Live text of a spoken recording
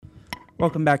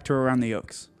Welcome back to Around the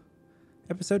Oaks,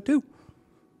 episode 2.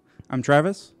 I'm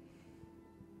Travis.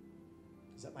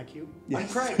 Is that my cue?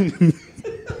 Yes. I'm Craig.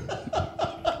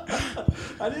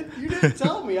 You didn't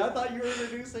tell me. I thought you were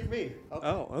introducing me. Okay.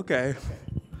 Oh, okay.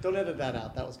 Don't edit that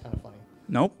out. That was kind of funny.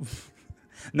 Nope.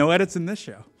 No edits in this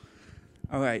show.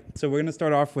 All right, so we're going to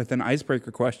start off with an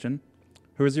icebreaker question.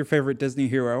 Who is your favorite Disney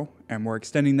hero? And we're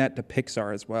extending that to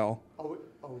Pixar as well. You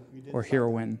did. Or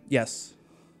heroine. Yes.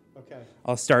 Okay.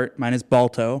 I'll start. Mine is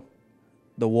Balto,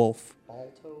 the wolf.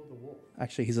 Balto the wolf.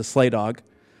 Actually, he's a sleigh dog,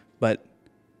 but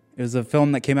it was a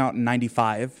film that came out in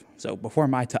 95, so before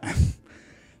my time.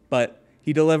 But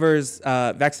he delivers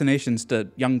vaccinations to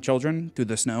young children through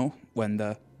the snow when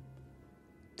the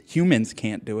humans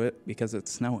can't do it because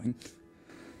it's snowing.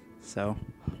 So,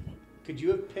 could you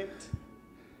have picked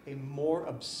a more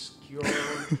obscure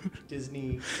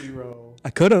Disney hero I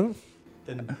could have.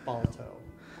 than Balto?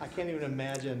 I can't even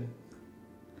imagine.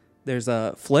 There's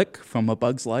a Flick from A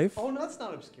Bug's Life. Oh, no, that's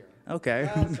not obscure. Okay.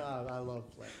 I love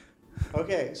Flick.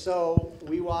 Okay, so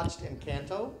we watched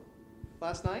Encanto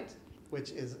last night, which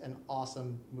is an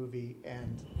awesome movie.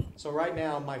 And so right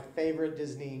now, my favorite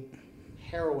Disney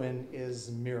heroine is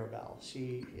Mirabelle.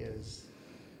 She is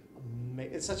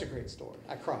amazing. It's such a great story.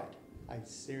 I cried. I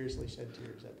seriously shed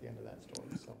tears at the end of that story.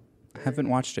 So I haven't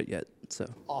watched it yet, so.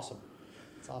 Awesome.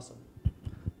 It's awesome.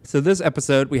 So this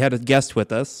episode, we had a guest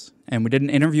with us, and we did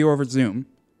an interview over Zoom.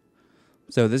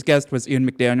 So this guest was Ian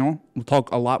McDaniel. We'll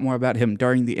talk a lot more about him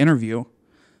during the interview,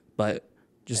 but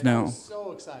just know. I'm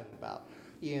so excited about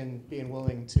Ian being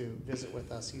willing to visit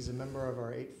with us. He's a member of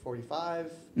our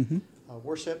 845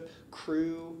 worship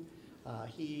crew.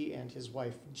 He and his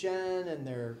wife Jen and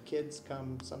their kids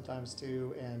come sometimes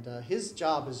too. And his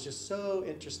job is just so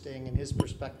interesting, and his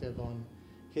perspective on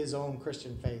his own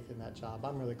Christian faith in that job.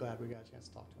 I'm really glad we got a chance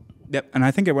to talk to him. Yep, and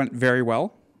I think it went very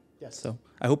well. Yes. So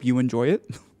I hope you enjoy it.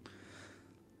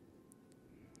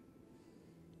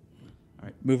 All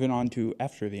right, moving on to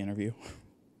after the interview.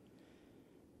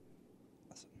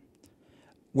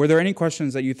 Were there any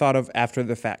questions that you thought of after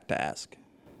the fact to ask?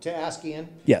 To ask Ian?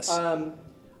 Yes. No,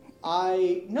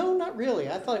 not really.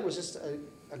 I thought it was just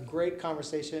a great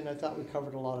conversation. I thought we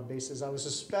covered a lot of bases. I was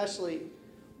especially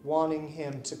wanting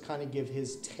him to kind of give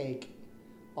his take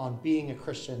on being a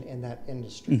Christian in that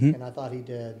industry. And I thought he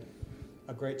did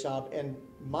a great job. And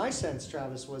my sense,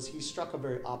 Travis, was he struck a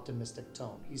very optimistic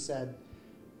tone. He said,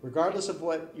 regardless of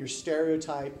what your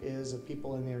stereotype is of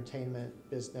people in the entertainment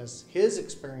business, his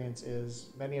experience is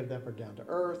many of them are down to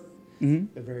earth.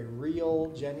 They're very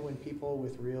real, genuine people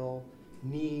with real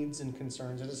needs and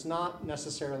concerns. And it's not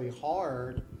necessarily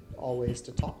hard always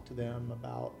to talk to them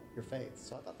about your faith.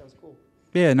 So I thought that was cool.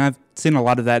 Yeah, and I've seen a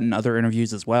lot of that in other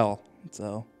interviews as well.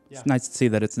 So it's nice to see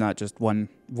that it's not just one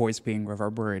voice being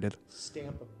reverberated.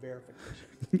 Stamp of verification.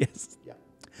 Yes. Yeah.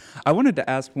 I wanted to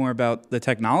ask more about the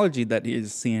technology that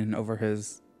he's seen over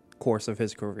his course of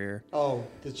his career. Oh,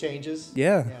 the changes?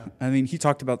 Yeah. I mean, he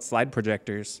talked about slide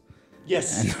projectors.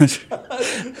 Yes.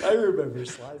 I remember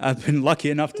slide projectors. I've been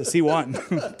lucky enough to see one.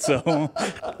 So.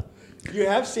 You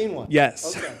have seen one?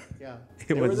 Yes. Okay, yeah.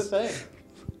 They were the thing.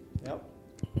 Yep.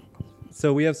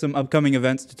 So we have some upcoming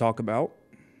events to talk about.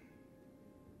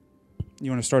 You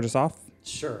want to start us off?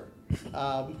 Sure.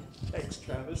 Thanks,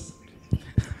 Travis.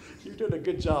 You're doing a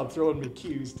good job throwing me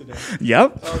cues today.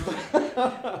 Yep.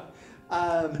 Well,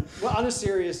 on a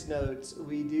serious note,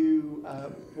 we do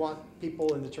want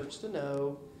people in the church to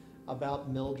know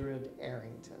about Mildred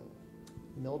Arrington.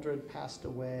 Mildred passed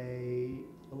away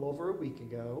a little over a week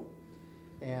ago,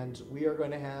 and we are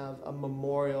going to have a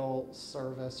memorial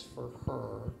service for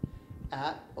her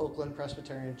at Oakland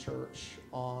Presbyterian Church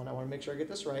on, I want to make sure I get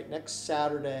this right, next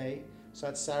Saturday. So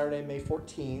that's Saturday, May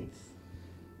 14th.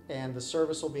 And the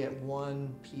service will be at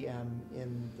 1 p.m.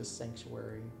 in the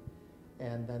sanctuary.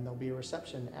 And then there'll be a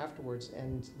reception afterwards.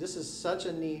 And this is such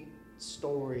a neat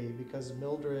story because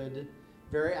Mildred,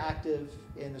 very active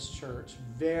in this church,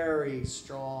 very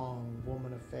strong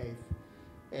woman of faith.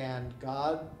 And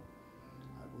God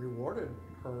rewarded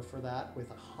her for that with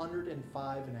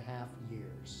 105 and a half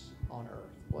years on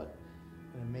earth. What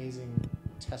an amazing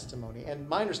testimony. And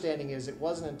my understanding is it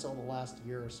wasn't until the last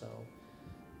year or so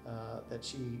that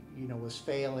she, was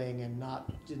failing and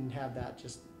didn't have that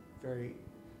just very,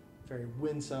 very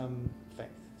winsome faith.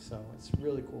 So it's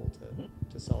really cool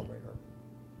to celebrate her.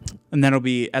 And that'll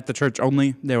be at the church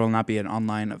only. There will not be an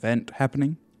online event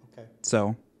happening. Okay.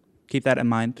 So keep that in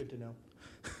mind. Good to know.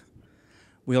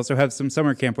 We also have some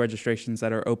summer camp registrations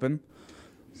that are open.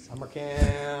 Summer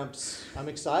camps. I'm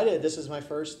excited. This is my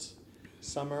first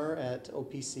summer at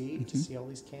OPC to see all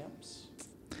these camps.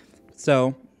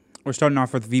 So we're starting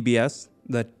off with VBS.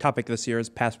 The topic this year is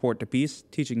Passport to Peace,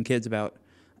 teaching kids about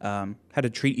how to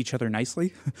treat each other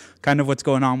nicely. Kind of what's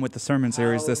going on with the sermon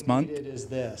series this month. How needed is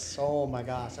this? Oh my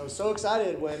gosh. I was so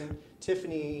excited when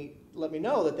Tiffany let me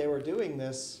know that they were doing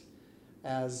this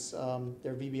as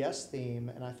their VBS theme,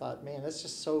 and I thought, man, that's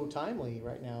just so timely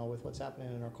right now with what's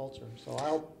happening in our culture. So I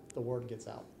hope the word gets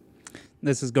out.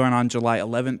 This is going on July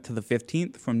 11th to the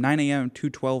 15th from 9 a.m. to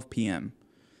 12 p.m.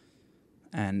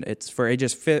 And it's for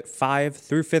ages 5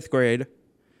 through 5th grade.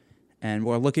 And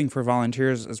we're looking for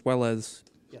volunteers as well as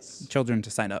children to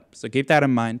sign up. So keep that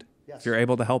in mind. If you're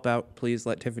able to help out, please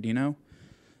let Tiffany know.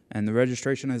 And the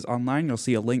registration is online. You'll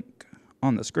see a link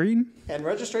on the screen. And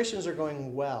registrations are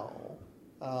going well.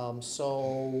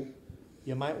 So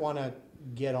you might want to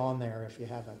get on there if you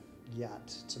haven't yet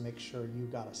to make sure you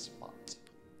got a spot.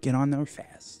 Get on there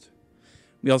fast.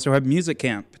 We also have music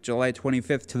camp, July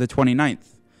 25th to the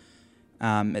 29th.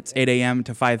 It's 8 a.m.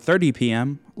 to 5:30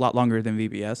 p.m., a lot longer than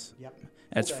VBS. Yep.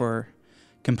 It's for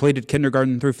completed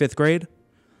kindergarten through 5th grade.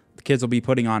 The kids will be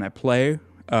putting on a play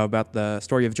about the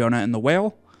story of Jonah and the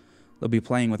whale. They'll be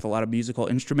playing with a lot of musical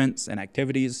instruments and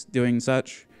activities doing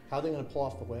such. How are they going to pull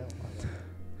off the whale?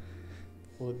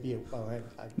 Will it be I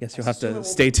guess you'll have to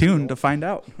stay tuned to find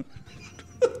out.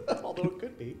 Although it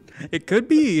could be. It could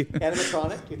be.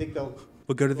 Animatronic? Do you think they'll...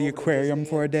 We'll go to the aquarium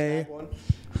for a day.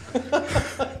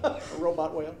 A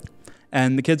robot whale.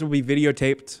 And the kids will be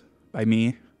videotaped by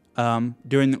me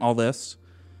doing all this.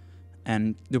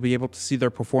 And you'll be able to see their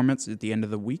performance at the end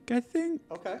of the week, I think.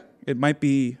 Okay. It might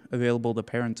be available to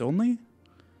parents only.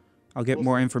 I'll get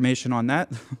more information on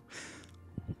that.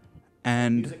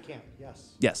 And music camp,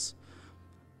 yes. Yes.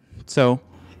 So.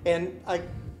 And I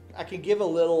can give a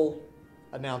little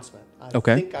announcement. I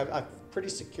think I'm pretty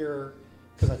secure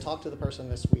because I talked to the person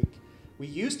this week. We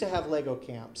used to have Lego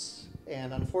camps,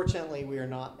 and unfortunately, we are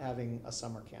not having a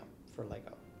summer camp for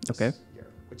Lego this year,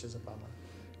 which is a bummer.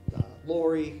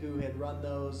 Lori, who had run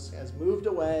those, has moved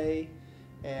away,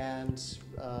 and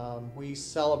we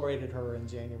celebrated her in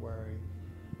January.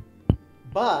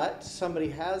 But somebody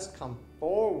has come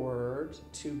forward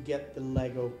to get the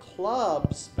Lego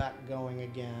clubs back going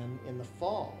again in the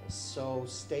fall. So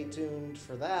stay tuned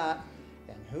for that.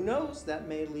 And who knows, that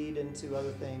may lead into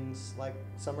other things like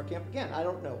summer camp again. I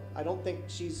don't know. I don't think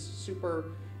she's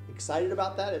super excited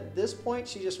about that at this point.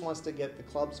 She just wants to get the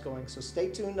clubs going. So stay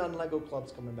tuned on Lego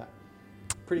clubs coming back.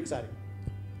 Pretty exciting.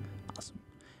 Awesome.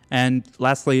 And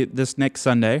lastly, this next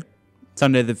Sunday,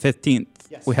 Sunday the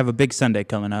 15th, we have a big Sunday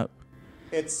coming up.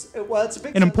 It's a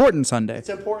big important Sunday. It's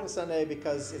an important Sunday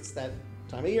because it's that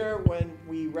time of year when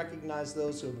we recognize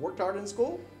those who have worked hard in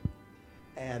school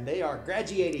and they are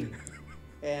graduating.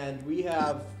 And we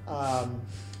have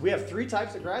 3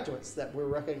 types of graduates that we're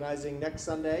recognizing next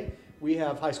Sunday. We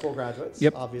have high school graduates,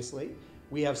 obviously.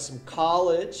 We have some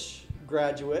college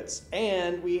graduates,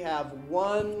 and we have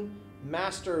one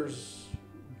master's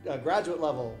graduate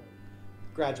level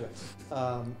graduate.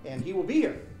 And he will be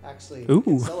here, actually. We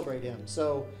can celebrate him.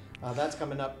 So that's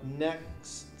coming up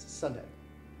next Sunday.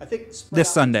 I think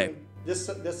this Sunday. This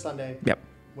Sunday. Yep.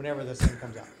 Whenever this thing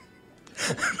comes out.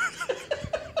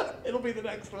 It'll be the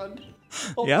next one.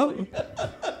 Yep.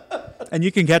 And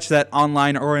you can catch that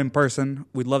online or in person.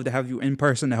 We'd love to have you in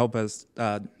person to help us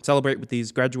celebrate with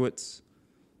these graduates.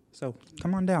 So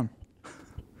come on down.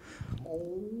 Come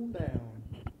on down.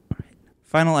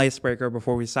 Final icebreaker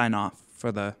before we sign off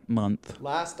for the month.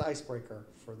 Last icebreaker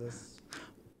for this.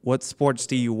 What sports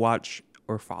do you watch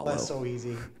or follow? That's so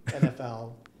easy.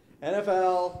 NFL.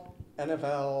 NFL,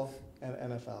 NFL, and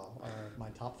NFL are my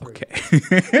top 3.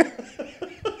 Okay.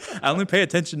 I only pay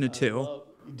attention to 2.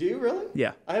 Do you really?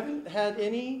 Yeah. I haven't had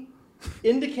any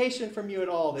indication from you at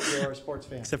all that you're a sports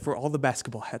fan. Except for all the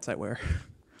basketball hats I wear.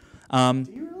 Do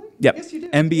you really? Yep. Yes, you do.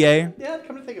 NBA. Yeah,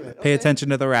 come to think of it. Pay attention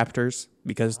to the Raptors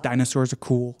because dinosaurs are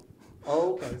cool.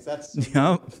 Oh, okay. That's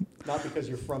not because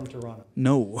you're from Toronto.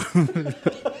 No.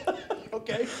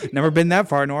 Okay. Never been that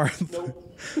far north.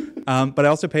 Nope. But I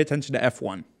also pay attention to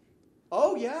F1.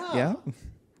 Oh, yeah. Yeah.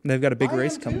 They've got a big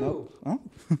race coming up. Oh.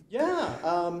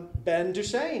 Yeah. Ben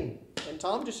Duchesne and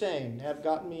Tom Duchesne have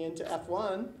gotten me into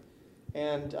F1.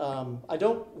 And I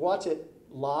don't watch it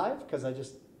live because I'm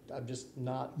just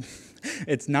not.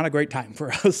 It's not a great time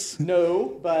for us.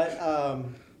 No, but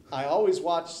I always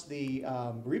watch the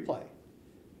replay.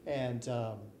 And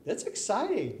it's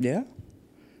exciting. Yeah.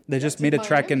 They just made a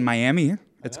track in Miami.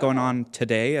 It's going on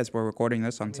today as we're recording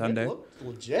this on Sunday. It looked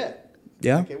legit.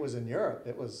 Yeah. Like it was in Europe.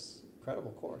 It was an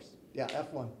incredible course. Yeah,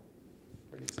 F1.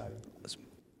 Pretty exciting.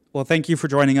 Well, thank you for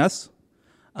joining us.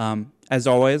 As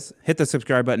always, hit the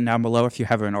subscribe button down below if you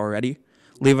haven't already.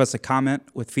 Leave us a comment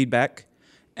with feedback,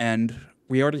 and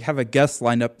we already have a guest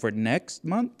lined up for next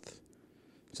month,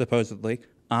 supposedly.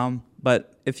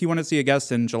 But if you want to see a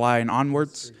guest in July and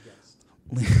onwards,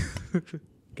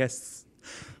 guests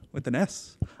with an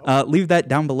S, leave that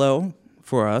down below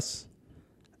for us.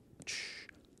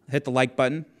 Hit the like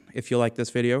button if you like this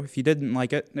video. If you didn't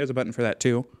like it, there's a button for that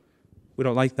too. We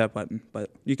don't like that button, but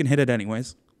you can hit it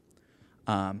anyways.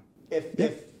 If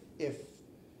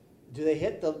do they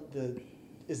hit the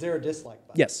is there a dislike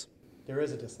button? Yes. There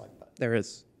is a dislike button. There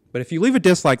is. But if you leave a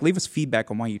dislike, leave us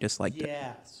feedback on why you disliked it.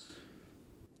 Yes.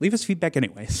 Leave us feedback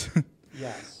anyways.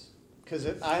 Yes. Because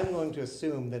I'm going to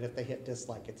assume that if they hit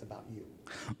dislike, it's about you.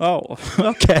 Oh,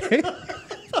 okay.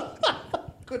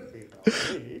 Could be about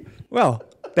me. Well,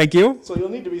 thank you. So you'll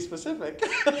need to be specific.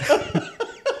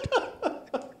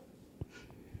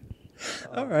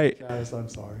 All right. Guys, I'm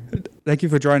sorry. Thank you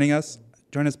for joining us.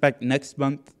 Join us back next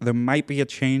month. There might be a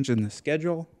change in the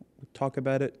schedule. We'll talk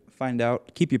about it, find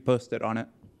out, keep you posted on it.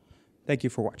 Thank you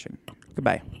for watching.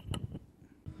 Goodbye.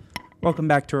 Welcome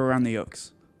back to Around the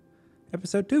Oaks,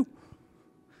 episode 2.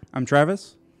 I'm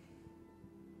Travis.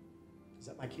 Is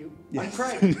that my cue? Yes. I'm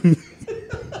Craig.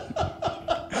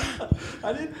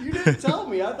 You didn't tell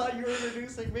me. I thought you were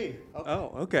introducing me. Okay.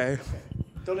 Oh, okay.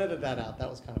 Don't edit that out. That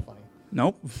was kind of funny.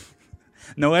 Nope.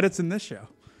 No edits in this show.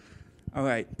 All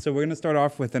right, so we're going to start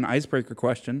off with an icebreaker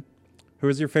question. Who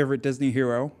is your favorite Disney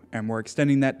hero? And we're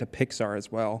extending that to Pixar as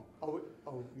well. You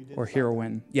did. Or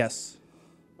heroine. Yes.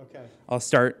 Okay. I'll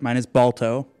start. Mine is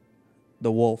Balto,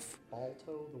 the wolf.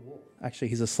 Balto the wolf. Actually,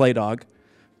 he's a sleigh dog,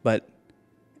 but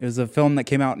it was a film that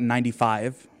came out in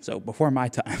 95, so before my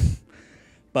time.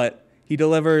 But he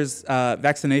delivers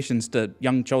vaccinations to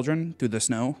young children through the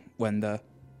snow when the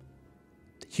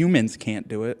humans can't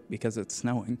do it because it's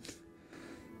snowing.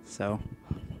 So,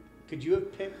 could you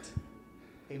have picked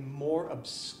a more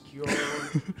obscure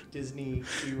Disney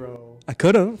hero I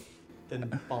could have.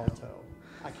 than Balto?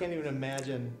 I can't even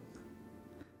imagine.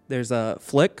 There's a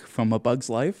Flick from A Bug's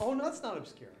Life. Oh, no, that's not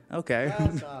obscure. Okay.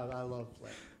 I love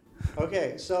Flick.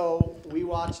 Okay, so we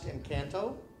watched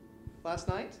Encanto last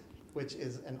night, which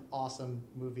is an awesome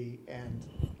movie. And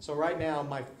so right now,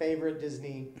 my favorite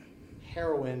Disney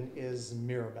heroine is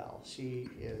Mirabelle. She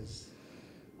is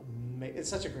it's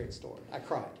such a great story. I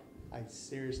cried. I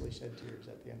seriously shed tears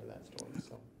at the end of that story.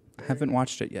 So I haven't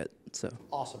watched it yet. So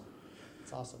awesome.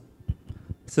 It's awesome.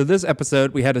 So this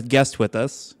episode, we had a guest with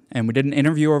us, and we did an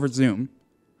interview over Zoom.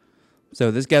 So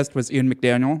this guest was Ian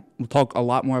McDaniel. We'll talk a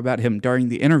lot more about him during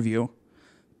the interview,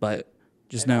 but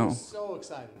just and know. I was so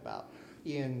excited about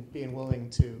Ian being willing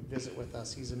to visit with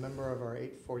us. He's a member of our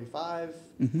 845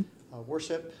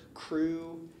 worship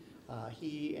crew.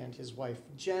 He and his wife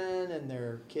Jen and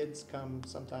their kids come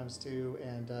sometimes too.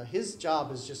 And his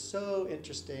job is just so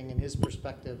interesting, and his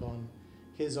perspective on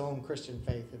his own Christian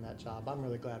faith in that job. I'm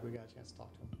really glad we got a chance to talk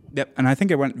to him. Yep, and I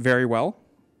think it went very well.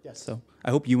 Yes. So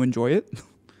I hope you enjoy it.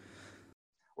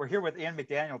 We're here with Ian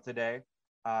McDaniel today,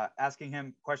 asking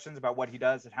him questions about what he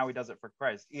does and how he does it for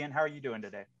Christ. Ian, how are you doing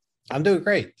today? I'm doing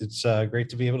great. It's great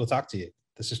to be able to talk to you.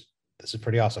 This is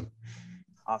pretty awesome.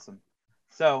 Awesome.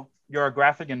 So you're a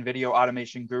graphic and video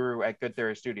automation guru at Good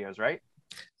Theory Studios, right?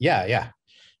 Yeah.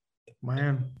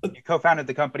 Man. You co-founded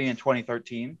the company in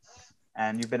 2013,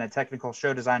 and you've been a technical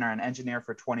show designer and engineer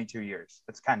for 22 years.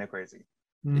 It's kind of crazy.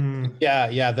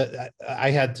 Yeah.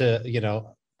 I had to,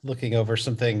 looking over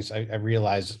some things, I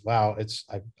realized, wow,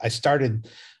 I started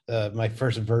my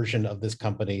first version of this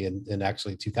company in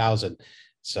actually 2000.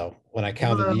 So when I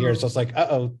counted the years, I was like,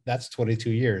 that's 22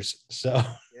 years. So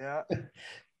yeah,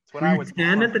 it's when I was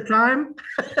 10 at the time.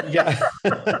 Yeah.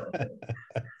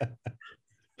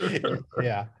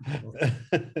 Yeah.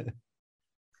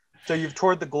 So you've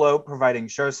toured the globe providing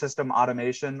show system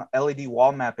automation, LED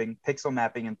wall mapping, pixel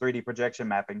mapping, and 3D projection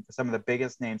mapping for some of the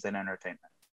biggest names in entertainment.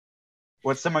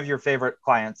 What's some of your favorite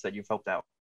clients that you've helped out?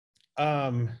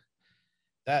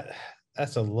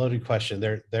 That's a loaded question.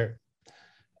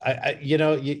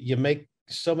 You make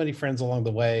so many friends along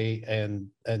the way,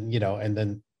 and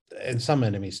some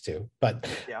enemies too. But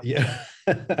yeah.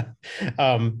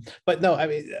 But no,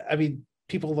 I mean,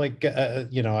 people like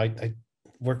I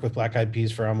worked with Black Eyed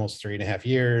Peas for almost 3.5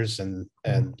 years, and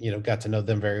got to know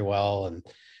them very well,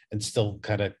 and still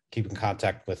kind of keep in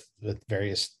contact with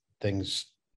various things,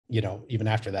 even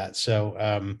after that.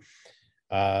 So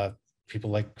people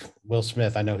like Will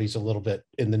Smith, I know he's a little bit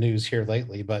in the news here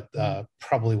lately, but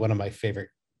probably one of my favorite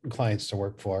clients to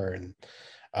work for. And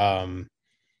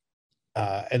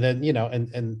then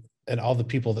and all the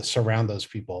people that surround those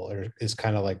people is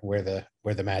kind of like where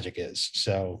the magic is.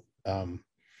 So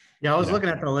yeah, I was looking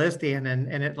at the list, Ian,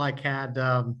 and it like had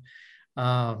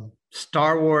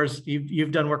Star Wars.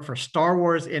 You've done work for Star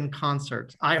Wars in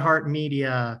concerts,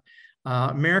 iHeartMedia,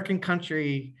 American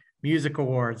Country Music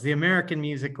Awards, the American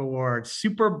Music Awards,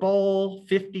 Super Bowl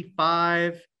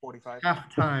 55, 45.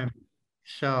 halftime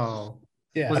show.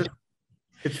 Yeah. Was it?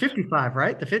 It's 55,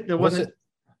 right? There Was wasn't. it?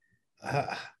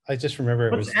 I just remember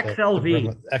it What's was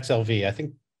XLV? XLV. I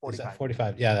think 45. Is that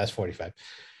 45? Yeah, that's 45.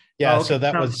 Yeah, Oh, okay. so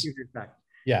that No, was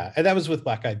yeah, and that was with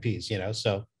Black Eyed Peas,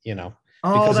 so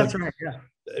Oh, because that's of, right.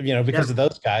 Yeah. because of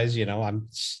those guys, I'm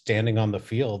standing on the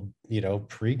field,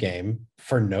 pregame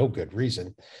for no good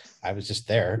reason. I was just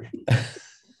there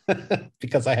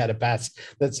because I had a pass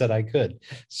that said I could.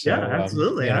 So Yeah,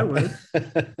 absolutely. I would.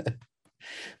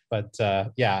 But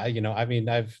yeah, I mean,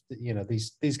 I've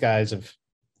these guys have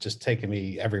just taken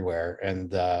me everywhere,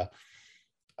 and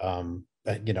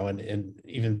and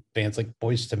even bands like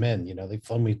Boys to Men, they've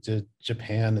flown me to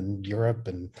Japan and Europe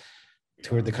and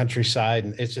toured the countryside,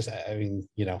 and it's just, I mean,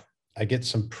 I get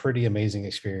some pretty amazing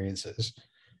experiences.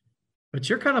 But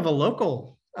you're kind of a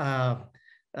local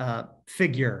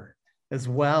figure as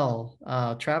well.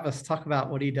 Travis, talk about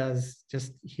what he does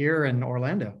just here in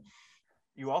Orlando.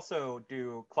 You also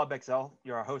do Club XL.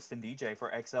 You're a host and DJ for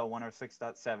XL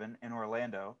 106.7 in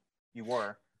Orlando. You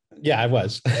were. Yeah, I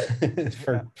was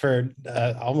for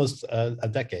almost a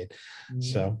decade.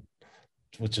 So,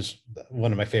 which is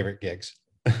one of my favorite gigs.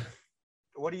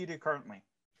 What do you do currently?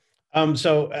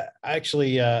 So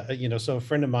actually, so a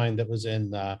friend of mine that was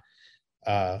in the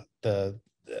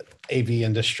AV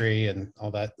industry and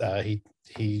all that,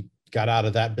 he got out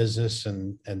of that business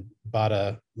and bought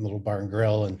a little bar and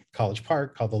grill in College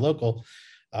Park called The Local.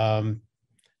 And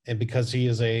because he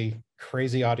is a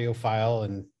crazy audiophile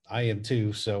and I am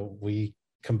too, so we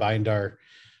combined our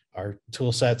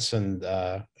tool sets and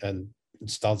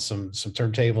installed some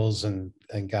turntables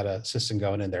and got a system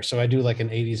going in there. So I do like an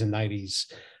 80s and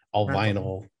 90s all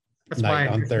vinyl night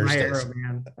on Thursdays. My era,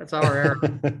 man. That's our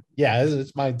era. Yeah,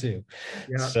 it's mine too.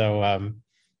 Yeah. So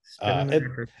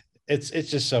it's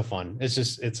just so fun.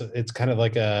 It's kind of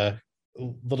like a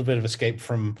little bit of escape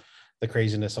from the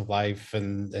craziness of life,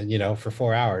 and for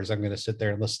 4 hours I'm going to sit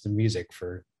there and listen to music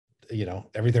for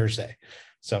every Thursday.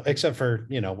 So except for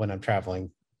when I'm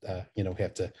traveling, we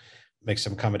have to make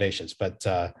some accommodations, but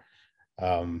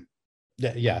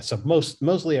yeah, so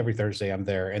mostly every Thursday I'm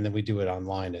there, and then we do it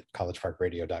online at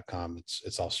collegeparkradio.com.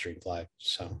 It's all streamed live.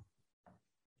 So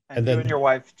and then you and your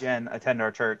wife Jen attend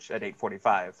our church at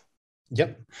 8:45.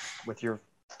 Yep. With your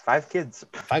 5 kids.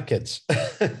 5 kids.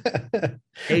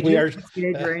 We are age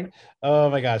range? Oh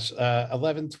my gosh,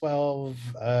 11, 12,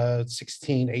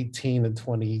 16, 18, and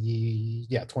 20.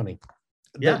 Yeah, 20.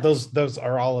 Yeah. Those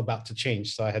are all about to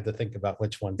change, so I had to think about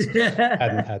which ones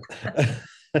hadn't had.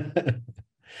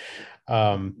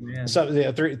 So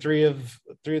yeah, three of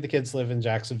the kids live in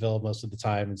Jacksonville most of the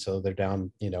time, and so they're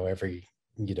down every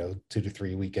 2 to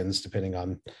 3 weekends, depending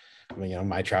on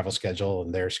my travel schedule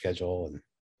and their schedule. And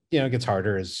it gets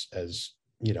harder as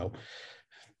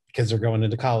kids are going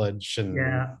into college, and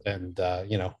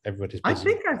everybody's busy. I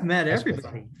think I've met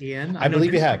everybody, Ian. I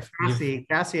believe you have.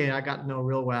 Cassie I got to know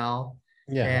real well.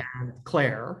 Yeah. And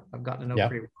Claire I've gotten to know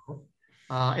pretty well.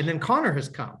 And then Connor has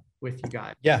come with you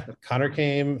guys. Yeah, Connor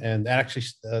came, and actually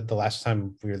the last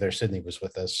time we were there, Sydney was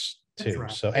with us too.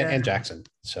 Right. So and Jackson.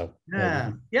 So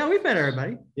yeah, we've met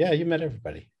everybody. Yeah, you met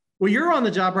everybody. Well, you're on the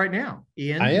job right now,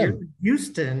 Ian. I am. You're in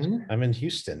Houston. I'm in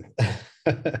Houston.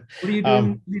 What are you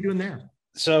doing? What are you doing there?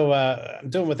 So I'm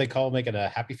doing what they call making a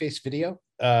happy face video.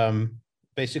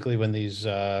 Basically, when these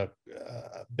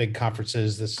big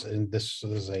conferences, this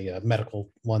is a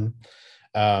medical one,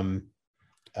 where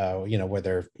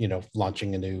they're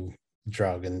launching a new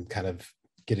drug and kind of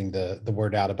getting the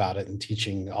word out about it and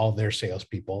teaching all their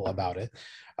salespeople about it.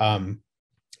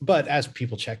 But as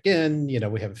people check in,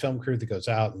 we have a film crew that goes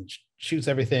out and shoots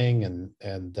everything, and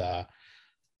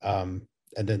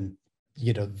then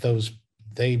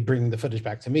they bring the footage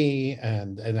back to me,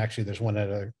 and actually there's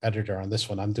one editor on this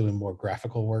one. I'm doing more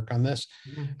graphical work on this,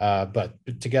 but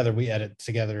together we edit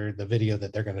together the video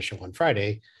that they're going to show on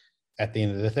Friday at the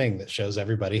end of the thing that shows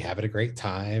everybody having a great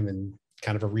time and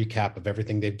kind of a recap of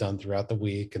everything they've done throughout the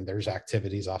week, and there's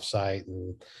activities offsite,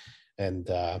 and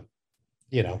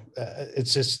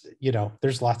it's just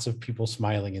there's lots of people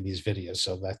smiling in these videos,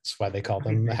 so that's why they call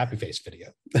them a happy face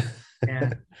video.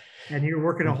 And you're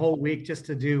working a whole week just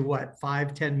to do what,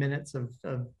 5-10 minutes of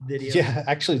video? Yeah,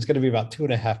 actually it's going to be about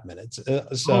 2.5 minutes.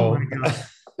 Oh my God.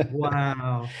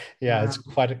 Wow. Yeah, wow. It's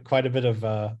quite a bit of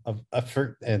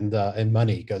effort and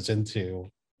money goes into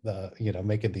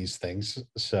making these things.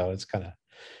 So it's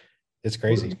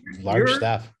crazy. Large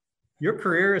staff. Your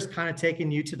career has kind of taken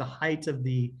you to the height of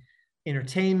the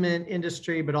entertainment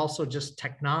industry, but also just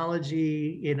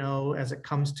technology, you know, as it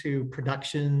comes to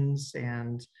productions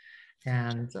and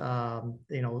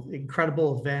you know,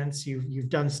 incredible events. You've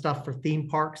done stuff for theme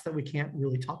parks that we can't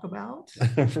really talk about,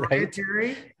 Right.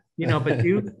 Terry? You know, but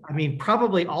you, I mean,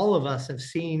 probably all of us have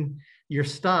seen your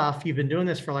stuff. You've been doing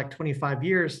this for like 25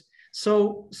 years.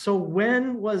 So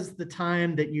when was the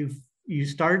time that you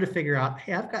started to figure out,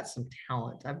 hey, I've got some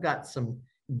talent, I've got some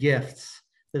gifts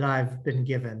that I've been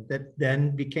given that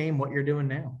then became what you're doing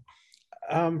now?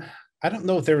 I don't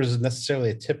know if there was necessarily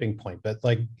a tipping point, but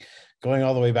like going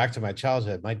all the way back to my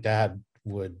childhood, my dad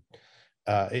would,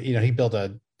 you know, he built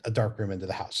a dark room into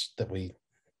the house that we,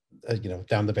 you know,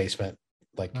 down the basement.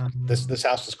 Like this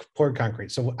house was poured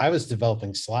concrete. So I was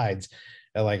developing slides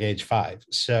at like age 5.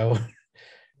 So,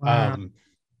 Wow.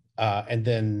 And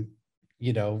then,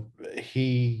 you know,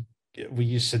 we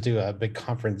used to do a big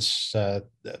conference,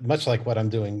 much like what I'm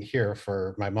doing here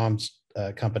for my mom's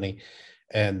company.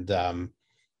 And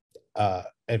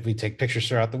we take pictures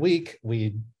throughout the week.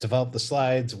 We develop the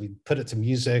slides. We put it to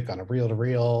music on a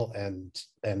reel-to-reel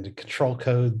and control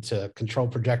code to control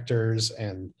projectors,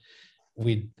 and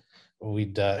we'd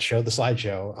show the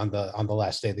slideshow on the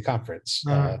last day of the conference.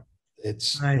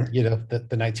 It's Nice. you know the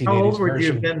 1980s How old would you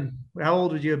version. have been? How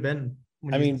old would you have been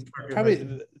when I you mean, started probably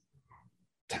writing? the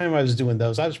time I was doing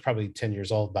those, I was probably 10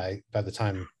 years old by the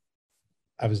time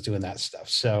I was doing that stuff.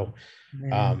 So,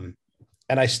 Man.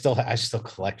 and I still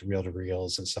collect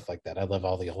reel-to-reels and stuff like that. I love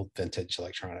all the old vintage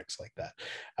electronics like that.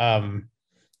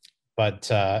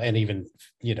 But and even,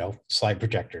 you know, slide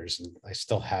projectors, and I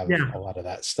still have Yeah. a lot of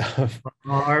that stuff.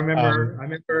 Well, I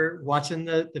remember watching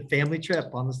the family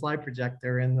trip on the slide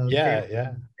projector in the Yeah, family.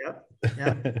 yeah. Yep.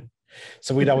 Yep.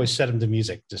 So we'd always set them to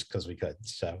music just because we could.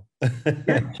 So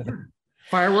Yeah, sure.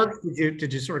 Fireworks?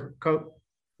 Did you sort of coat?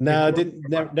 no, didn't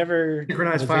never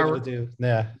Synchronized was able to fireworks? do.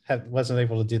 Yeah, wasn't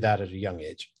able to do that at a young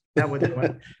age. That was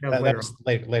That was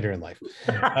later in life.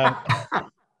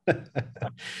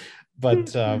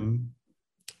 But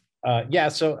yeah,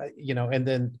 so you know, and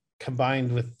then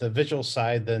combined with the visual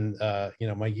side, then you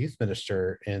know, my youth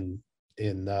minister in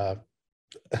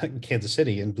Kansas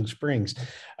City in Blue Springs,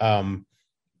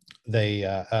 they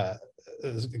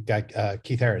guy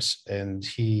Keith Harris, and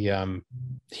he and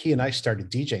I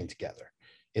started DJing together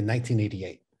in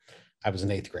 1988. I was in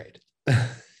 8th grade.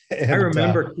 And, I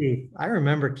remember Keith. I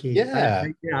remember Keith. Yeah.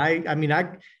 I mean,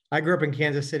 I grew up in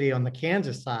Kansas City on the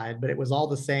Kansas side, but it was all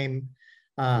the same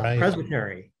Right.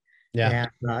 presbytery. Yeah.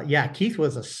 And yeah, Keith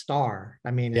was a star.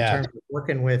 I mean, in terms of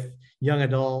working with young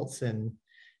adults and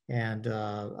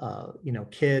you know,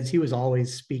 kids, he was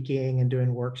always speaking and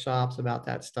doing workshops about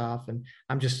that stuff. And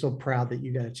I'm just so proud that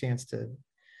you got a chance to,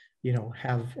 you know,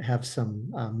 have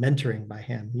some mentoring by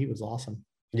him. He was awesome.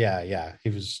 Yeah.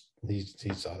 He's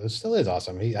still is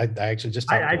awesome. I actually just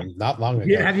talked to him not long ago.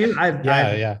 Yeah, have you?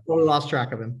 Yeah. Totally lost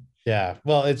track of him. Yeah.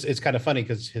 Well, it's kind of funny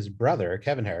because his brother,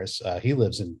 Kevin Harris, he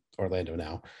lives in Orlando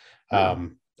now.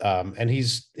 And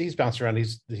he's bounced around.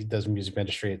 He does music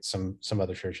ministry at some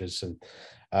other churches, and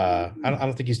I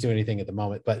don't think he's doing anything at the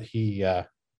moment, but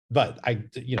but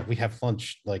you know, we have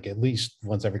lunch like at least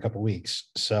once every couple of weeks,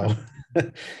 so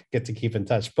get to keep in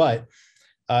touch. But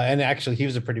and actually, he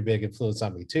was a pretty big influence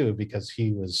on me too, because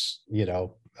he was, you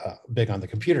know, big on the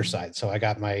computer side. So I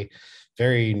got my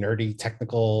very nerdy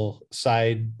technical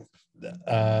side,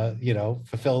 you know,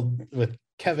 fulfilled with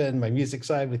Kevin, my music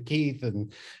side with Keith,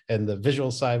 and the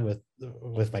visual side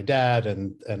with my dad,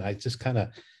 and I just kind of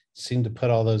seemed to put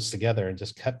all those together and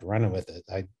just kept running with it.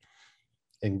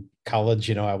 In college,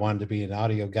 you know, I wanted to be an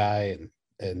audio guy,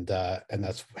 and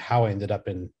that's how I ended up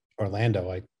in Orlando.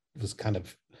 I was kind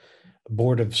of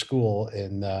board of school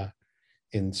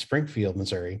in Springfield,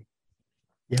 Missouri,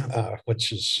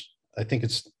 which is, I think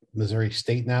it's Missouri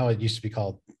State now. It used to be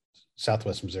called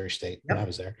Southwest Missouri State when I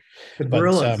was there. The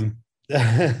Gorillas.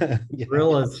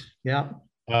 Gorillas, yeah.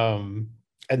 And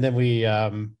then we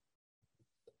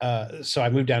so I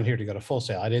moved down here to go to Full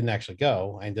Sail. I didn't actually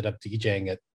go. I ended up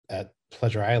DJing at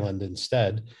Pleasure Island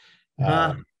instead,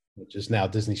 which is now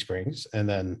Disney Springs. And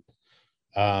then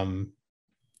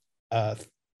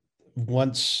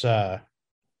once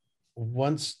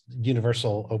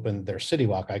Universal opened their City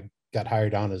Walk, I got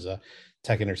hired on as a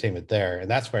tech entertainment there, and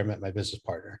that's where I met my business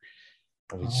partner.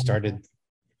 And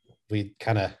we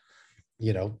kind of,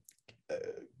 you know,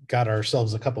 got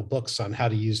ourselves a couple books on how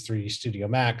to use 3D Studio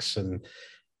Max, and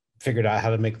figured out how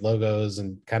to make logos,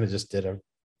 and kind of just did a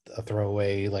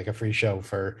throwaway, like a free show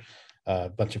for a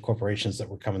bunch of corporations that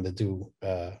were coming to do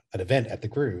an event at the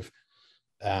Groove.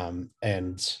 And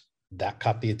that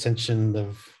caught the attention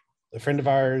of a friend of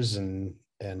ours, and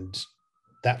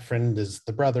that friend is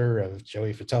the brother of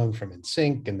Joey Fatone from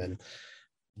NSYNC, and then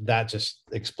that just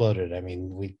exploded. I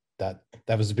mean, that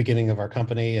was the beginning of our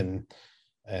company, and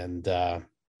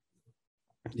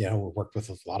we worked with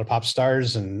a lot of pop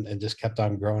stars and just kept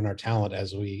on growing our talent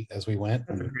as we went.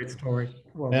 That's a great story.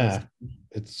 Yeah,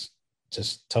 it's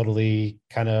just totally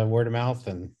kind of word of mouth,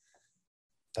 and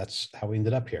that's how we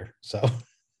ended up here. So,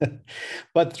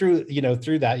 but through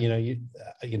that,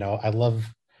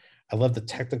 I love the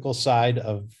technical side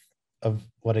of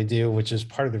what I do, which is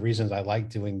part of the reasons I like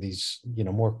doing these,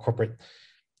 more corporate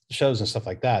shows and stuff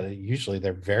like that. Usually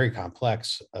they're very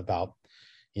complex about,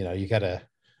 you got to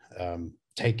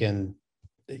take in,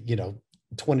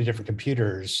 20 different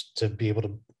computers to be able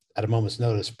to, at a moment's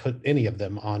notice, put any of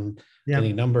them on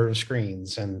any number of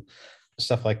screens and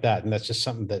stuff like that. And that's just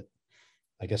something that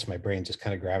I guess my brain just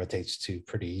kind of gravitates to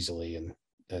pretty easily, and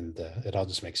it all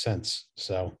just makes sense.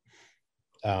 So,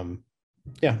 I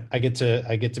get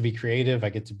to be creative. I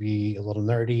get to be a little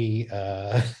nerdy,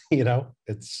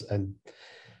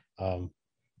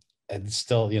 and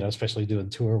still, especially doing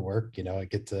tour work, I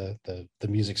get the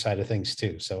music side of things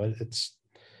too. So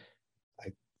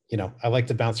I like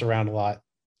to bounce around a lot,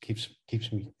 keeps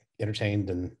me entertained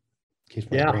and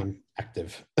keeps my brain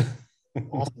active.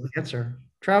 Awesome answer.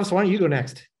 Travis, why don't you go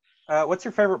next? What's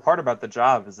your favorite part about the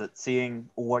job? Is it seeing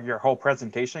what your whole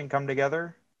presentation come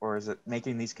together, or is it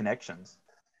making these connections?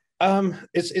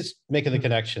 It's making the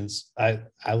connections. I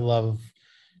love,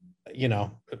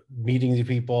 meeting new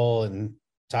people and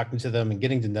talking to them and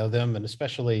getting to know them, and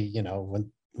especially,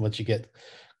 once you get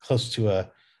close to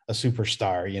a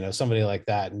superstar, somebody like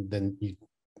that, and then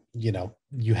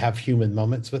you have human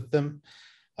moments with them.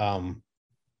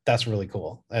 That's really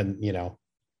cool. And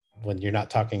when you're not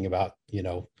talking about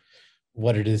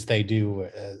what it is they do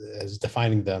as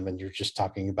defining them, and you're just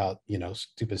talking about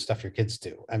stupid stuff your kids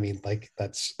do. I mean, like,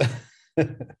 that's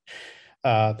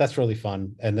that's really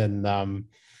fun. And then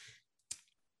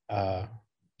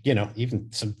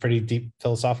even some pretty deep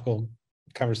philosophical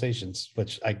conversations,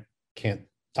 which I can't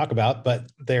talk about,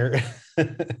 but they're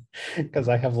because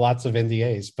I have lots of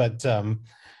NDAs. But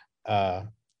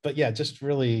yeah, just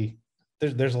really,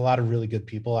 there's a lot of really good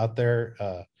people out there.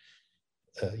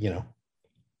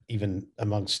 Even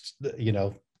amongst,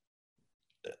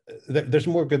 there's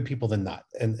more good people than not.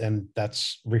 And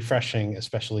that's refreshing,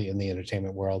 especially in the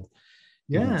entertainment world.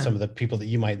 Yeah. Even some of the people that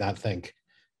you might not think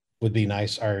would be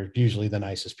nice are usually the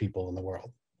nicest people in the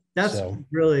world. That's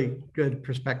really good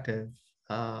perspective.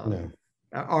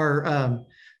 Our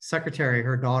secretary,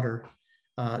 her daughter,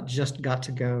 just got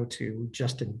to go to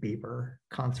Justin Bieber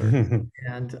concert.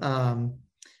 And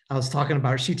I was talking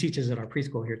about her. She teaches at our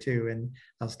preschool here too. And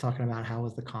I was talking about how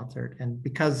was the concert. And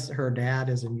because her dad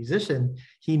is a musician,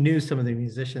 he knew some of the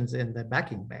musicians in the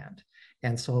backing band.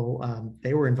 And so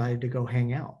they were invited to go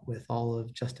hang out with all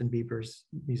of Justin Bieber's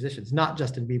musicians, not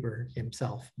Justin Bieber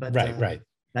himself, but right.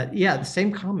 The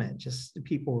same comment. Just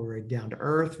people were very down to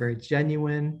earth, very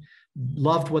genuine,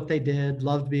 loved what they did,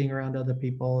 loved being around other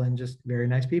people, and just very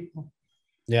nice people.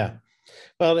 Yeah.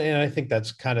 Well, and I think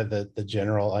that's kind of the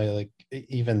general. I like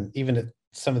even at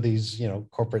some of these,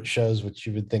 corporate shows, which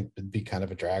you would think would be kind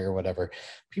of a drag or whatever,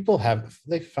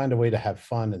 they find a way to have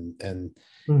fun and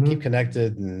keep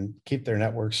connected and keep their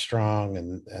network strong,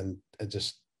 and it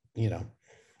just,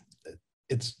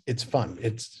 it's fun.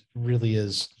 It really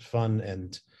is fun,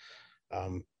 and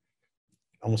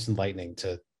almost enlightening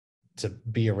to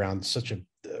be around such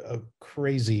a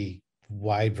crazy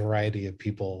wide variety of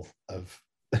people of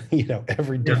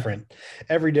every different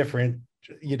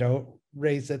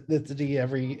race, ethnicity,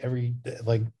 every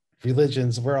like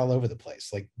religions. We're all over the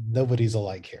place. Like, nobody's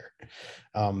alike here.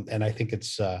 And I think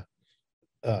it's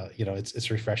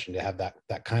it's refreshing to have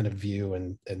that kind of view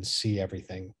and see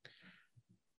everything.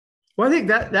 Well, I think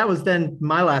that was then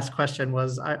my last question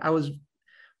was, I was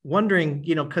wondering,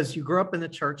 because you grew up in the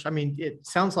church. I mean, it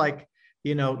sounds like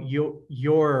your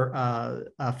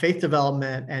faith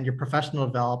development and your professional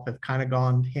development have kind of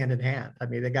gone hand in hand. I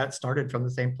mean, they got started from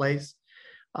the same place.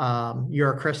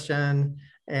 You're a Christian.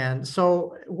 And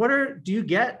so do you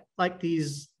get like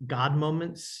these God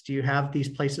moments? Do you have these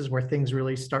places where things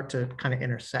really start to kind of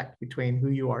intersect between who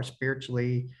you are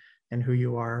spiritually and who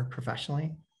you are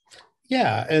professionally?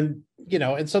 Yeah. And,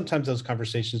 and sometimes those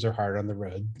conversations are hard on the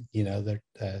road, get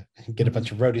a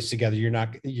bunch of roadies together. You're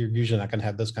usually not going to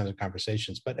have those kinds of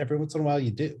conversations, but every once in a while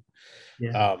you do.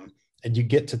 Yeah. And you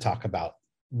get to talk about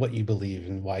what you believe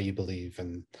and why you believe.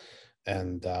 And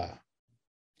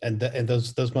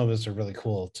those moments are really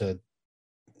cool to,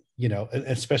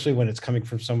 especially when it's coming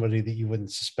from somebody that you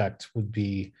wouldn't suspect would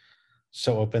be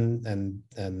so open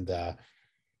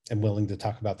and willing to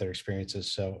talk about their experiences.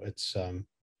 So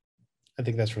I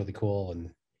think that's really cool.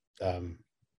 And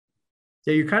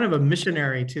Yeah, you're kind of a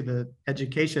missionary to the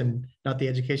education, not the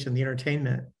education, the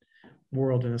entertainment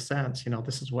world in a sense.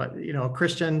 This is what, a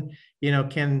Christian,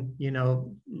 can,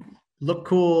 look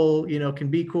cool, can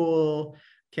be cool,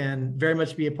 can very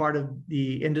much be a part of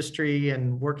the industry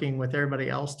and working with everybody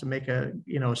else to make a,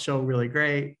 show really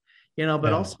great,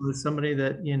 but also as somebody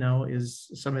that,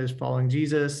 is somebody who's following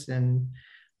Jesus and,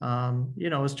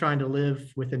 is trying to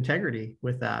live with integrity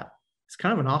with that. It's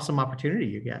kind of an awesome opportunity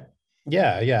you get.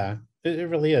 Yeah. It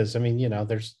really is. I mean,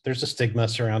 there's a stigma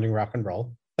surrounding rock and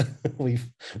roll.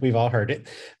 we've all heard it,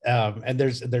 and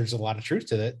there's a lot of truth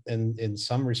to it in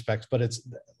some respects. But it's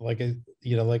like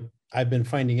like I've been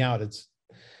finding out, it's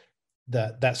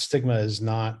that stigma is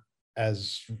not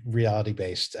as reality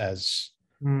based as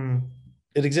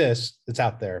it exists. It's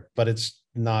out there, but it's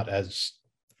not as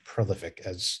prolific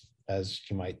as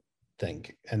you might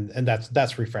think, and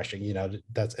that's refreshing.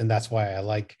 That's why I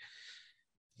like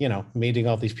meeting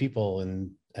all these people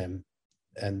and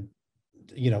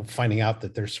finding out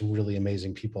that there's some really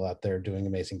amazing people out there doing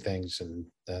amazing things and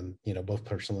both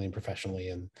personally and professionally,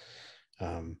 and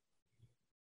and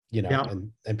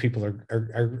people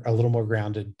are a little more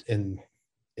grounded in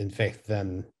faith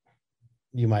than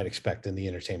you might expect in the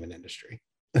entertainment industry.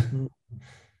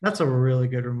 That's a really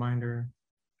good reminder,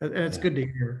 and it's good to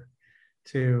hear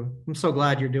too. I'm so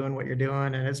glad you're doing what you're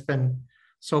doing, and it's been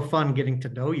so fun getting to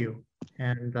know you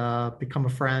and become a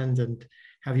friend and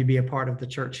have you be a part of the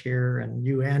church here. And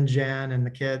you and Jen and the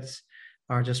kids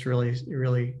are just really,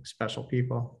 really special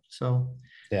people. So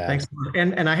thanks.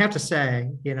 And I have to say,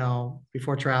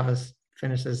 before Travis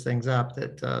finishes things up,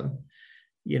 that,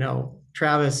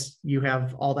 Travis, you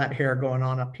have all that hair going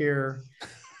on up here.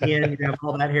 Ian, you have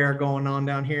all that hair going on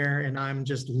down here. And I'm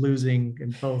just losing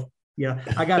in both. Yeah,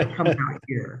 I got to come out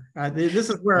here. This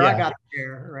is where I got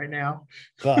hair right now.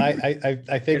 Well,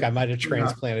 I think I might have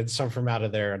transplanted some from out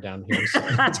of there down here. So.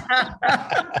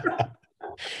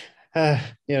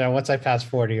 Once I passed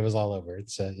 40, it was all over.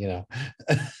 It's Travis,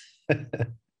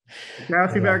 you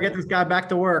better get this guy back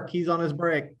to work. He's on his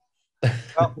break.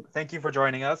 Well, thank you for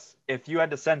joining us. If you had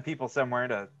to send people somewhere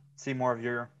to see more of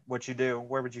what you do,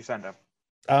 where would you send them?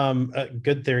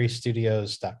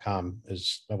 Goodtheorystudios.com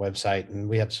is my website, and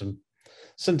we have some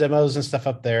demos and stuff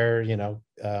up there.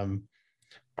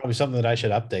 Probably something that I should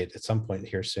update at some point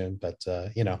here soon, but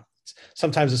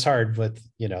sometimes it's hard with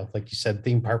like you said,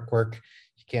 theme park work.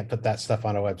 You can't put that stuff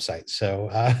on a website. So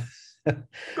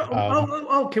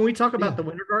can we talk about the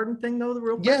Winter Garden thing though,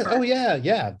 real quick? Yeah. Oh yeah.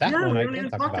 That one I can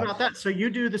talk about that. So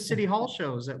you do the City Hall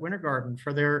shows at Winter Garden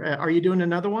for their are you doing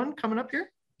another one coming up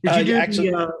here? Did you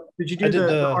do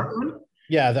the art one?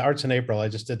 Yeah, the art's in April. I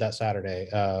just did that Saturday,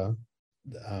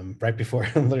 right before,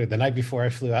 literally the night before I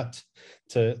flew out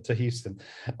to Houston,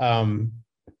 and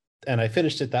I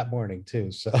finished it that morning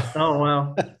too. So. Oh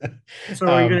wow! So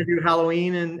are you going to do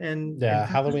Halloween and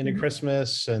Halloween and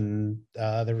Christmas, and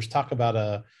there was talk about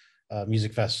a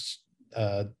music fest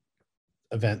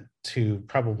event too.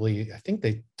 Probably, I think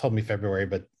they told me February,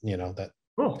 but that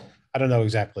cool. I don't know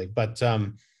exactly, but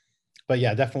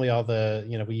yeah, definitely all the,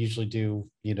 we usually do,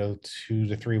 2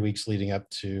 to 3 weeks leading up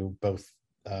to both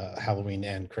Halloween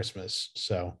and Christmas.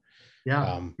 So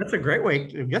yeah, that's a great way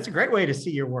to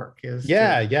see your work is.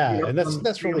 And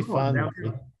that's really fun.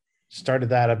 We started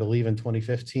that, I believe, in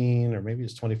 2015 or maybe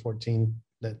it's 2014,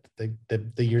 that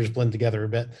the years blend together a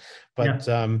bit, but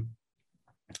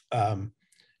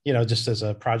just as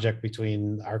a project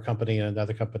between our company and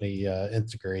another company,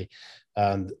 Integrate.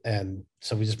 And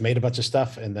so we just made a bunch of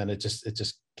stuff, and then it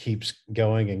just keeps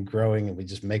going and growing, and we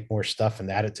just make more stuff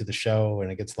and add it to the show,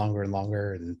 and it gets longer and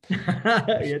longer, and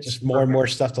it's just more and more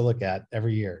stuff to look at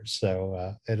every year.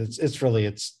 So it's really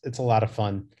it's a lot of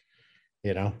fun,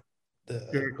 cool.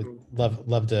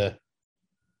 love to,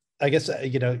 I guess,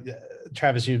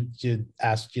 Travis, you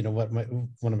asked, what one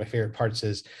of my favorite parts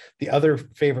is. The other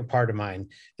favorite part of mine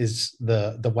is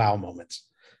the wow moments,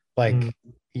 like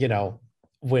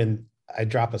when I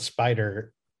drop a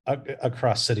spider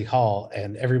across City Hall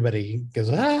and everybody goes,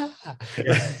 every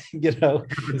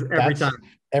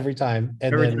time. And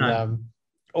every then, time.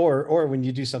 Or when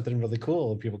you do something really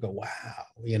cool and people go, wow,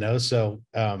 so,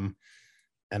 and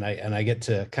I get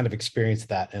to kind of experience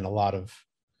that in a lot of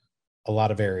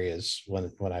areas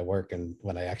when I work and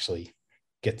when I actually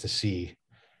get to see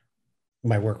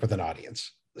my work with an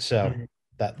audience. So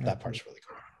that part's really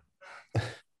cool.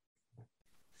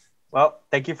 Well,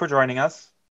 thank you for joining us,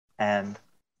 and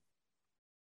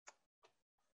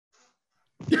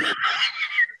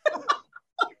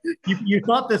you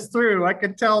thought this through. I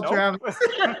could tell, nope. Travis.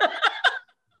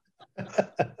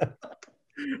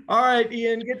 All right,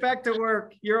 Ian, get back to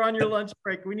work. You're on your lunch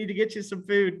break. We need to get you some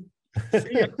food.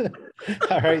 See ya.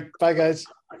 All right. Bye, guys.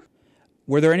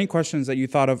 Were there any questions that you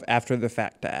thought of after the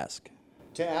fact to ask?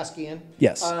 To ask Ian?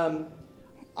 Yes. No,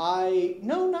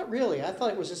 not really. I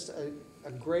thought it was just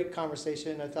a great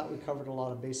conversation. I thought we covered a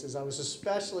lot of bases. I was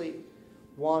especially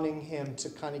wanting him to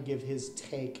kind of give his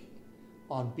take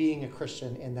on being a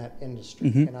Christian in that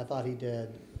industry. Mm-hmm. And I thought he did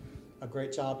a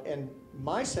great job. And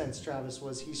my sense, Travis,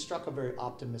 was he struck a very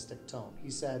optimistic tone.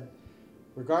 He said,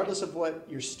 regardless of what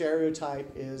your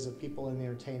stereotype is of people in the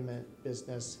entertainment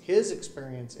business, his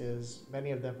experience is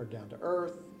many of them are down to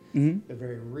earth. Mm-hmm. They're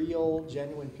very real,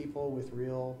 genuine people with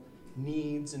real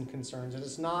needs and concerns. And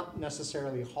it's not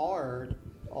necessarily hard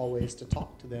always to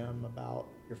talk to them about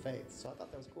your faith. So I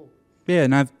thought that was cool. Yeah,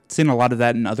 and I've seen a lot of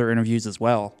that in other interviews as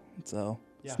well. So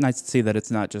Yeah. it's nice to see that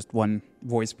it's not just one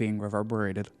voice being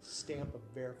reverberated. Stamp of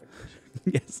verification.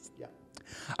 Yes. Yeah.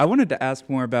 I wanted to ask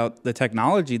more about the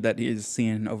technology that he's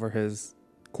seen over his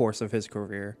course of his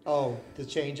career. Oh, the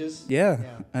changes? Yeah.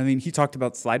 Yeah. I mean, he talked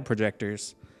about slide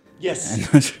projectors. Yes.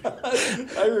 And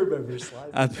I remember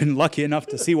slides. I've been lucky enough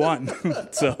to see one.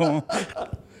 So,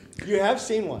 You have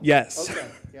seen one? yes. Okay,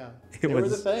 yeah. It They were the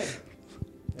was- thing.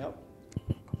 Yep.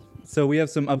 So we have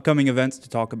some upcoming events to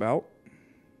talk about.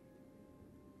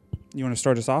 You want to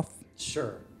start us off?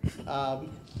 Sure.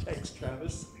 Thanks,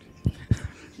 Travis.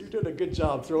 You're doing a good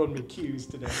job throwing me cues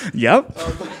today. Yep.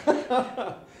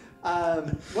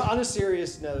 Well, on a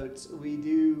serious note, we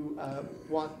do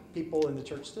want people in the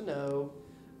church to know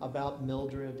about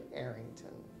Mildred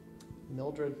Arrington.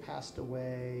 Mildred passed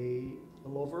away a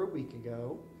little over a week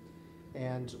ago,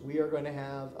 and we are going to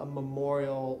have a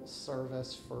memorial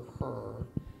service for her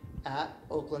at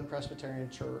Oakland Presbyterian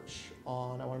Church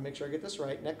on, I want to make sure I get this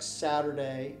right, next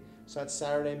Saturday. So that's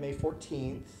Saturday, May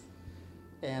 14th.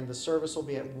 And the service will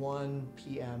be at 1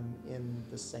 p.m. in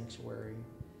the sanctuary.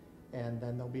 And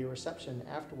then there'll be a reception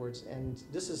afterwards. And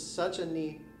this is such a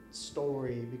neat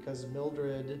story because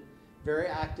Mildred, very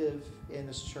active in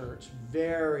this church,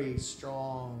 very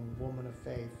strong woman of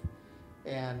faith.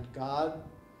 And God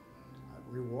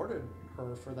rewarded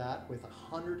her for that with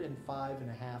 105 and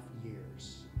a half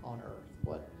years on earth.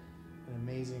 What an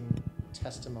amazing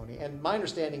testimony. And my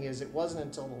understanding is it wasn't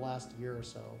until the last year or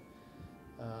so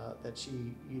that she,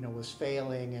 was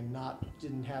failing and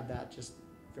didn't have that just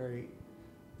very,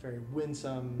 very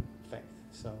winsome faith.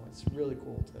 So it's really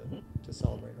cool to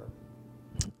celebrate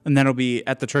her. And that'll be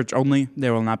at the church only.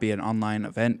 There will not be an online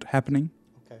event happening.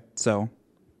 Okay, So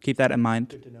keep that in mind.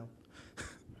 good to know.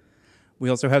 We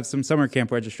also have some summer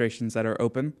camp registrations that are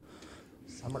open.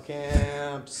 Summer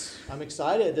camps. I'm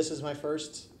excited. This is my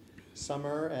first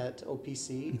summer at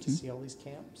OPC to see all these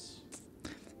camps.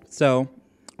 So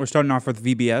we're starting off with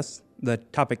VBS. The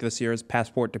topic this year is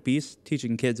Passport to Peace,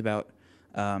 teaching kids about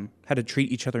how to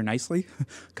treat each other nicely.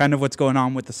 Kind of what's going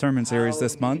on with the sermon series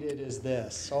this month. How needed is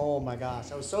this? Oh my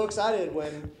gosh. I was so excited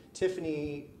when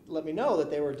Tiffany let me know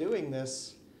that they were doing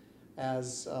this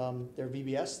as their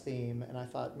VBS theme. And I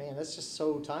thought, man, that's just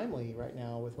so timely right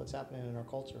now with what's happening in our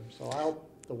culture. So I hope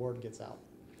the word gets out.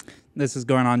 This is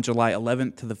going on July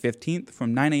 11th to the 15th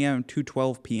from 9 a.m. to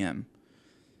 12 p.m.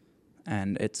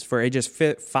 And it's for ages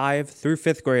 5 through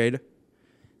 5th grade.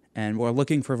 And we're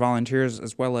looking for volunteers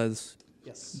as well as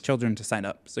Yes. children to sign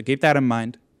up. So keep that in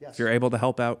mind. Yes. If you're able to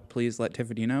help out, please let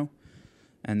Tiffany know.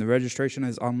 And the registration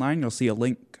is online. You'll see a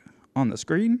link on the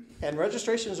screen. And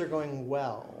registrations are going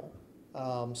well.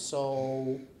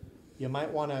 So you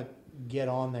might want to get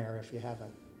on there if you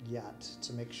haven't yet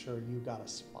to make sure you got a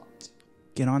spot.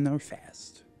 Get on there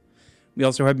fast. We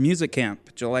also have music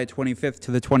camp, July 25th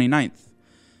to the 29th.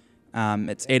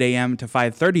 It's 8 a.m. to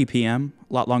 5:30 p.m.,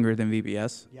 a lot longer than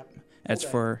VBS. Yep. It's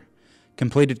Okay. for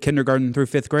completed kindergarten through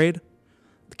 5th grade.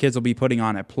 The kids will be putting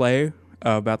on a play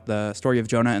about the story of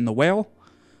Jonah and the whale.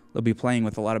 They'll be playing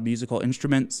with a lot of musical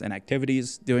instruments and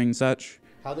activities doing such.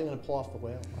 How are they going to pull off the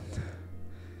whale?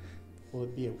 Will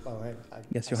it be a... Oh, I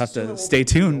Guess I you'll have assume it to won't stay be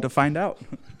tuned to real, find out.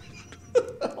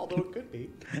 although it could be.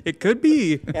 It could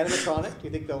be. Animatronic? Do you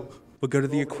think they'll... We'll go to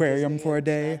the go over aquarium Disney for a and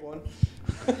day.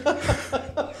 snag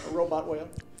one? A robot whale?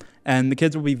 And the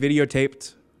kids will be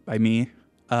videotaped by me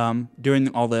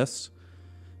doing all this.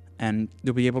 And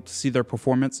you'll be able to see their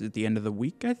performance at the end of the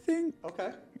week, I think.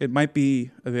 Okay. It might be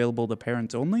available to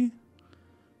parents only.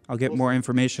 I'll get We'll more see.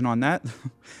 information on that.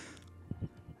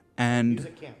 And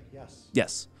Music camp, yes.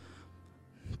 yes.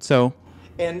 So,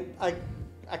 And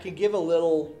I can give a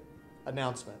little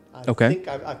announcement. I Okay. think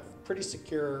I'm pretty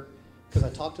secure because I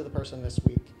talked to the person this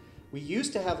week. We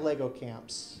used to have Lego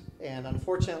camps, and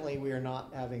unfortunately, we are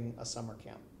not having a summer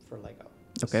camp for Lego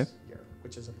this Okay. year,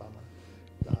 which is a bummer.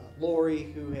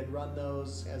 Lori, who had run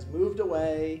those, has moved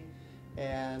away,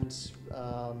 and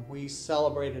we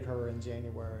celebrated her in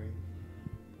January.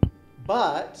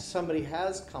 But somebody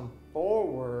has come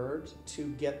forward to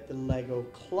get the Lego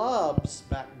clubs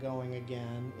back going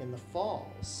again in the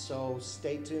fall. So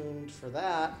stay tuned for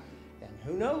that. And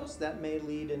who knows, that may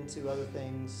lead into other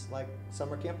things like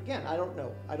summer camp again. I don't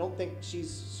know. I don't think she's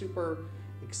super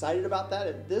excited about that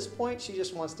at this point. She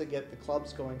just wants to get the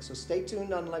clubs going. So stay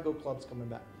tuned on Lego clubs coming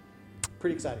back.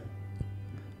 Pretty exciting.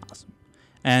 Awesome.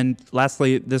 And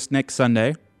lastly, this next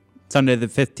Sunday, Sunday the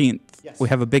 15th, Yes. we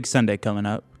have a big Sunday coming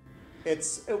up.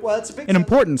 It's a big An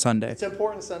important Sunday. It's an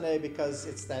important Sunday because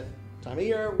it's that time of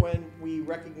year when we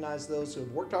recognize those who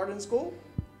have worked hard in school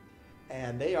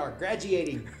and they are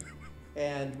graduating.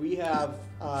 And we have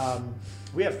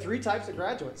 3 types of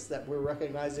graduates that we're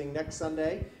recognizing next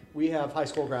Sunday. We have high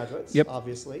school graduates,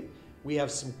 obviously. We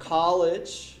have some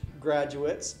college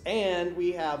graduates, and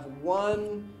we have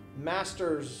 1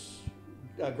 master's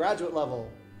graduate level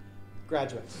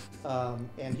graduate.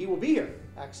 And he will be here,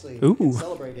 actually. We can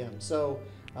celebrate him. So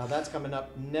that's coming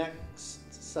up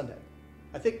next Sunday.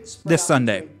 I think this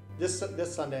Sunday. This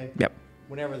Sunday. Yep.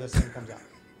 Whenever this thing comes out.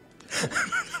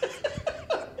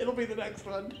 It'll be the next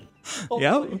one.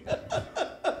 Yep.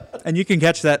 And you can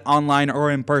catch that online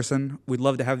or in person. We'd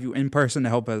love to have you in person to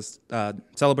help us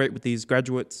celebrate with these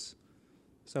graduates.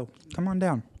 So come on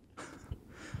down.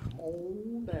 Come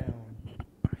on down.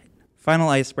 Final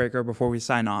icebreaker before we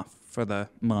sign off for the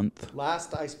month.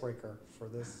 Last icebreaker for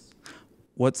this.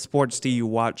 What sports do you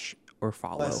watch or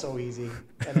follow? That's so easy.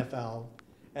 NFL.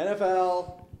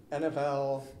 NFL,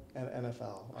 NFL, and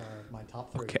NFL are my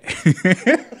top 3. Okay.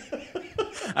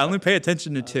 I only pay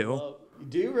attention to 2.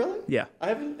 Do you really? Yeah. I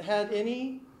haven't had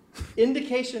any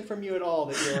indication from you at all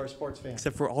that you're a sports fan.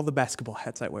 Except for all the basketball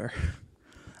hats I wear.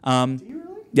 Do you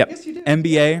really? Yep. Yes, you do.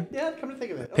 NBA. Yeah, come to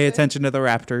think of it. Pay attention to the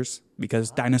Raptors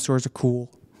because dinosaurs are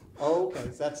cool. Oh, okay.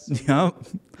 So that's Yep.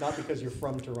 not because you're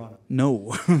from Toronto.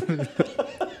 No.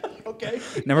 Okay.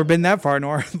 Never been that far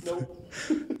north.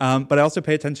 Nope. But I also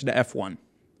pay attention to F1.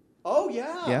 Oh,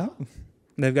 yeah. Yeah.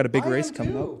 They've got a big I race am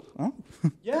coming too. up.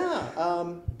 Oh.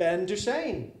 Yeah. Ben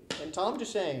Duchesne and Tom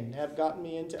Duchesne have gotten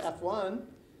me into F1.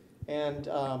 And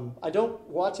I don't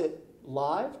watch it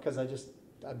live because I'm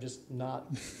just not.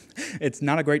 It's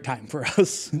not a great time for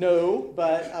us. No,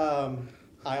 but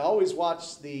I always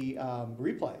watch the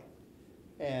replay.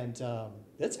 And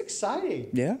it's exciting.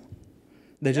 Yeah.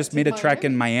 They just That's made in a track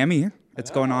in Miami.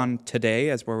 It's going know. on today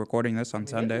as we're recording this on I mean,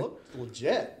 Sunday. It looked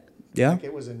legit. Yeah. Like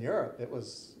it was in Europe. It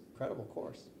was an incredible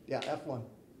course. Yeah, F1.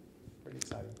 Pretty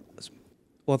exciting.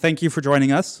 Well, thank you for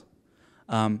joining us.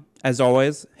 As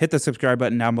always, hit the subscribe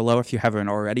button down below if you haven't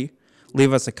already.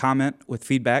 Leave us a comment with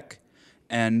feedback.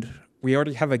 And we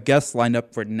already have a guest lined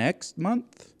up for next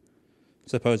month,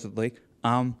 supposedly.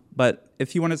 But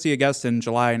if you want to see a guest in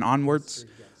July and onwards,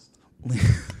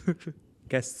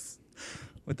 guests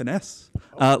with an S,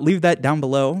 leave that down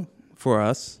below for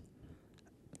us.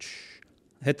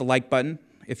 Hit the like button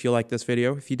if you like this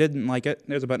video. If you didn't like it,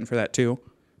 there's a button for that too.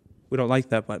 We don't like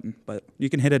that button, but you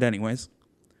can hit it anyways.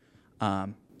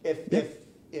 If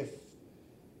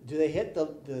do they hit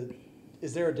the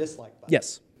is there a dislike button?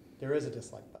 Yes, There is a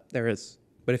dislike button. there is.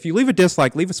 But if you leave a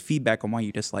dislike, leave us feedback on why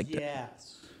you disliked it.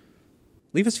 Yes.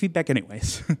 Leave us feedback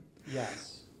anyways.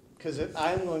 Yes. Because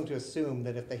I'm going to assume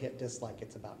that if they hit dislike,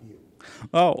 it's about you.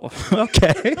 Oh,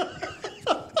 okay.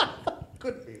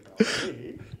 Could be, though.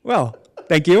 Maybe. Well,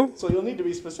 thank you. So you'll need to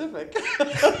be specific.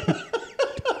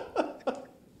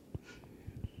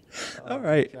 All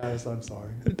right. Guys, I'm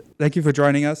sorry. Thank you for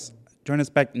joining us. Join us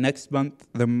back next month.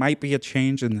 There might be a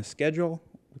change in the schedule.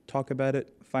 We'll talk about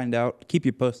it, find out, keep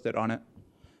you posted on it.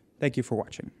 Thank you for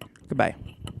watching. Goodbye.